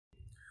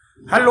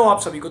Hello आप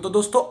सभी को। तो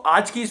दोस्तों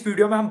आज की इस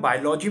वीडियो में हम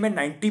बायोलॉजी में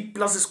 90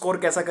 प्लस स्कोर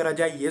कैसा करा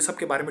जाए ये सब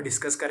के बारे में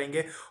डिस्कस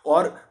करेंगे।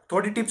 और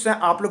थोड़ी टिप्स हैं,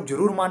 आप लोग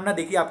जरूर मानना,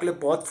 देखिए आपके लिए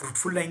बहुत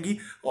फ्रूटफुल रहेंगी।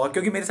 और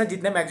क्योंकि मेरे साथ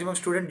जितने मैक्सिमम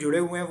स्टूडेंट जुड़े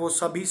हुए हैं वो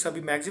सभी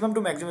सभी मैक्सिमम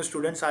टू मैक्सिमम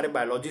स्टूडेंट सारे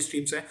बायोलॉजी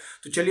स्ट्रीम से हैं।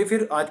 तो चलिए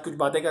फिर आज कुछ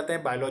बातें करते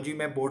हैं बायोलॉजी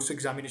में बोर्ड्स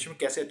एग्जामिनेशन में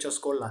कैसे अच्छा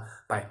स्कोर ला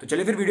पाए। तो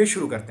चलिए फिर वीडियो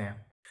शुरू करते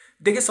हैं।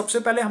 देखिए सबसे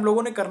पहले हम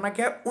लोगों ने करना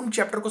क्या है, उन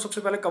चैप्टर को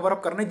सबसे पहले कवर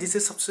अप करना है जिससे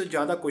सबसे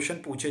ज्यादा क्वेश्चन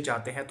पूछे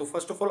जाते हैं। तो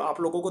फर्स्ट ऑफ ऑल आप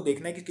लोगों को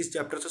देखना है कि किस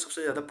चैप्टर से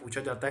सबसे ज्यादा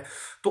पूछा जाता है,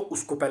 तो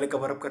उसको पहले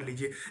कवर अप कर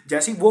लीजिए।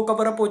 जैसे ही वो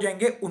कवर अप हो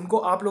जाएंगे उनको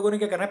आप लोगों ने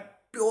क्या करना है,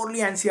 प्योरली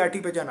एनसीईआरटी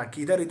पे जाना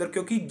कि इधर इधर,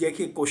 क्योंकि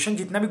देखिए क्वेश्चन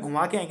जितना भी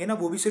घुमा के आएंगे ना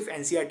वो भी सिर्फ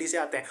एनसीईआरटी से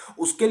आते हैं।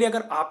 उसके लिए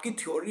अगर आपकी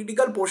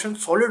थ्योरेटिकल पोर्शन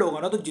सॉलिड होगा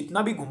ना तो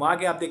जितना भी घुमा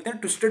के आप देखते हैं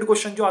ट्विस्टेड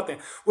क्वेश्चन जो आते हैं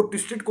वो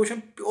ट्विस्टेड क्वेश्चन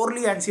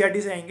प्योरली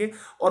एनसीईआरटी से आएंगे।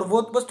 और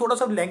वो बस थोड़ा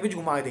सा लैंग्वेज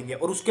घुमा देंगे,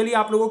 और उसके लिए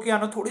आप लोगों की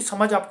आना थोड़ी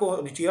समझ आपको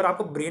होनी चाहिए, और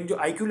आपका ब्रेन जो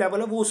आईक्यू लेवल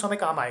है वो उस समय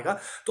काम आएगा।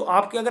 तो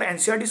आपके अगर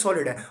एनसीईआरटी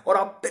सॉलिड है और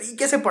आप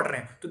तरीके से पढ़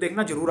रहे हैं तो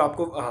देखना जरूर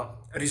आपको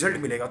रिजल्ट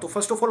मिलेगा। तो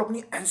फर्स्ट ऑफ ऑल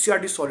अपनी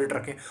एनसीईआरटी सॉलिड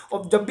रखें।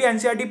 और जब भी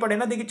एनसीईआरटी पढ़े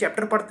ना, देखिए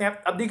चैप्टर पढ़ते हैं,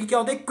 अब देखिए क्या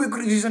होता है, क्विक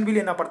रिवीजन भी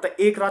लेना पड़ता है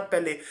एक रात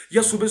पहले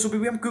या सुबह सुबह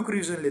भी हम क्विक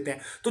रिवीजन लेते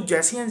हैं। तो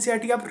जैसी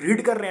एनसीईआरटी आप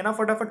रीड कर रहे हैं ना,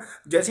 फटाफट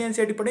जैसी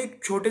एनसीईआरटी पढ़े, एक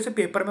छोटे से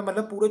पेपर में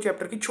मतलब पूरे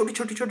चैप्टर की छोटी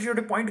छोटी छोटे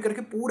छोटे पॉइंट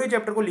करके पूरे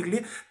चैप्टर को लिख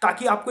लिए,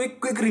 ताकि आपको एक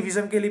क्विक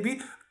रिवीजन के लिए भी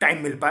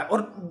टाइम मिल पाए।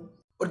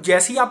 और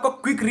जैसे ही आपका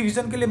क्विक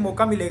रिवीजन के लिए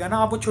मौका मिलेगा ना,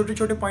 आप वो छोटे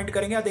छोटे पॉइंट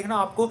करेंगे, देखना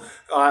आपको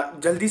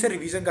जल्दी से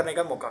रिवीजन करने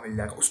का मौका मिल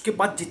जाएगा। उसके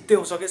बाद जितने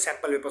हो सके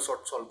सैंपल पेपर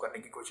सॉल्व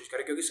करने की कोशिश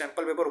करें, क्योंकि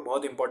सैंपल पेपर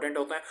बहुत इंपॉर्टेंट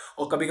होता है।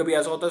 और कभी कभी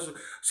ऐसा होता है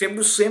सेम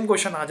टू सेम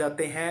क्वेश्चन आ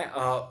जाते हैं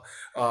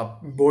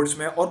बोर्ड्स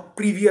में। और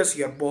प्रीवियस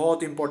ईयर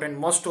बहुत इंपॉर्टेंट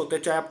मस्ट होते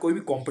हैं, चाहे आप कोई भी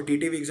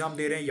कॉम्पिटिटिव एग्जाम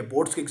दे रहे हैं या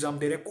बोर्ड्स के एग्जाम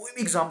दे रहे हैं, कोई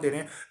भी एग्जाम दे रहे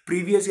हैं,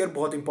 प्रीवियस ईयर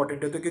बहुत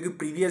इंपॉर्टेंट होते हैं। क्योंकि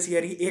प्रीवियस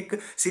ईयर ही एक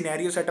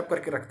सिनेरियो सेटअप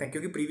करके रखते हैं,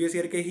 क्योंकि प्रीवियस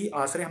ईयर के ही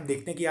आश्रय हम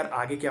देखते हैं कि यार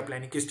आगे क्या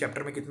प्लानिंग, किस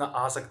चैप्टर में कितना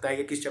आ सकता है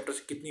या किस चैप्टर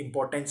से कितनी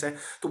इंपॉर्टेंस है।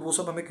 तो वो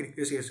सब हमें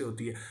प्रीवियस ईयर से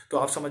होती है, तो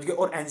आप समझ गए।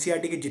 और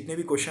एनसीईआरटी के जितने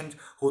भी क्वेश्चन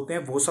होते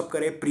हैं वो सब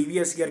करें,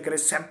 प्रीवियस ईयर करें,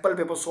 सैंपल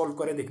पेपर सॉल्व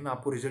करें, देखना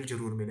आपको रिजल्ट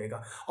जरूर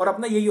मिलेगा। और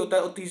अपना यही होता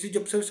है। और तीसरी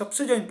जब से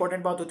सबसे जो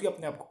इंपॉर्टेंट बात होती है,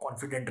 अपने आप को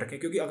कॉन्फिडेंट रखें,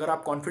 क्योंकि अगर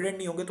आप कॉन्फिडेंट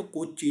नहीं होंगे तो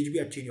कोई चीज़ भी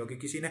अच्छी नहीं होगी।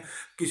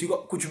 किसी को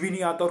कुछ भी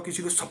नहीं आता और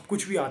किसी को सब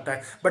कुछ भी आता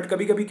है, बट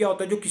कभी कभी क्या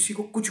होता है, जो किसी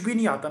को कुछ भी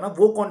नहीं आता ना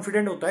वो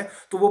कॉन्फिडेंट होता है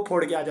तो वो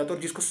फोड़ के आ जाता है,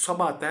 और जिसको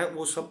सब आता है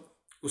वो सब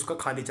उसका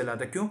खाली चला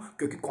जाता है। क्यों?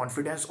 क्योंकि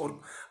कॉन्फिडेंस और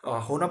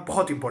होना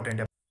बहुत इंपॉर्टेंट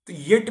है। तो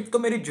ये टिप तो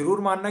मेरी जरूर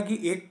मानना कि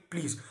एक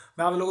प्लीज,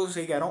 मैं आप लोगों से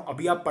सही कह रहा हूं,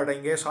 अभी आप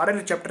पढ़ेंगे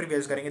सारे चैप्टर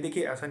रिवाइज करेंगे,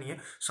 देखिए ऐसा नहीं है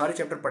सारे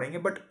चैप्टर पढ़ेंगे,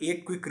 बट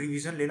एक क्विक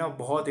रिवीजन लेना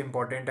बहुत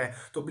इंपॉर्टेंट है।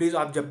 तो प्लीज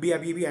आप जब भी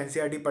अभी भी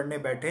एनसीईआरटी पढ़ने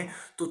बैठे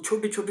तो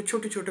छोटे छोटे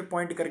छोटे छोटे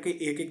पॉइंट करके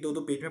एक एक दो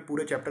दो पेज में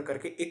पूरे चैप्टर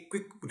करके एक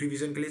क्विक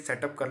रिवीजन के लिए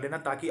सेटअप कर लेना,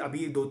 ताकि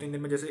अभी 2-3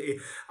 दिन में जैसे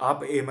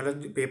आप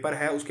मतलब पेपर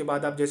है उसके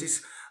बाद आप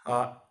जैसे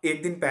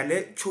एक दिन पहले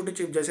छोटे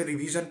जैसे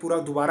रिवीजन पूरा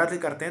दोबारा से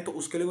करते हैं, तो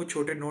उसके लिए वो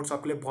छोटे नोट्स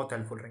आपके लिए बहुत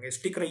हेल्पफुल रहेंगे।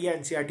 स्टिक रहिए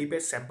एनसीईआरटी पे,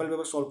 सैंपल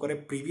पेपर सॉल्व करें,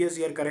 प्रीवियस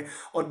ईयर करें,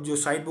 और जो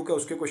साइड बुक है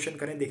उसके क्वेश्चन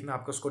करें, देखना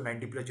आपका स्कोर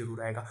 90 प्लस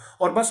जरूर आएगा।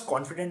 और बस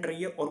कॉन्फिडेंट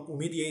रहिए, और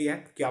उम्मीद यही है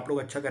कि आप लोग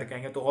अच्छा करके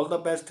आएंगे। तो ऑल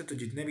द बेस्ट। तो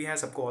जितने भी हैं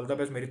सबको ऑल द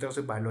बेस्ट मेरी तरफ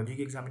से बायोलॉजी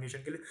के एग्जामिनेशन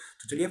के लिए।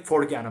 तो चलिए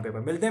फोड़ के आना पेपर।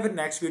 मिलते हैं फिर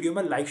नेक्स्ट वीडियो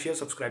में। लाइक शेयर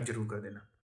सब्सक्राइब जरूर कर देना।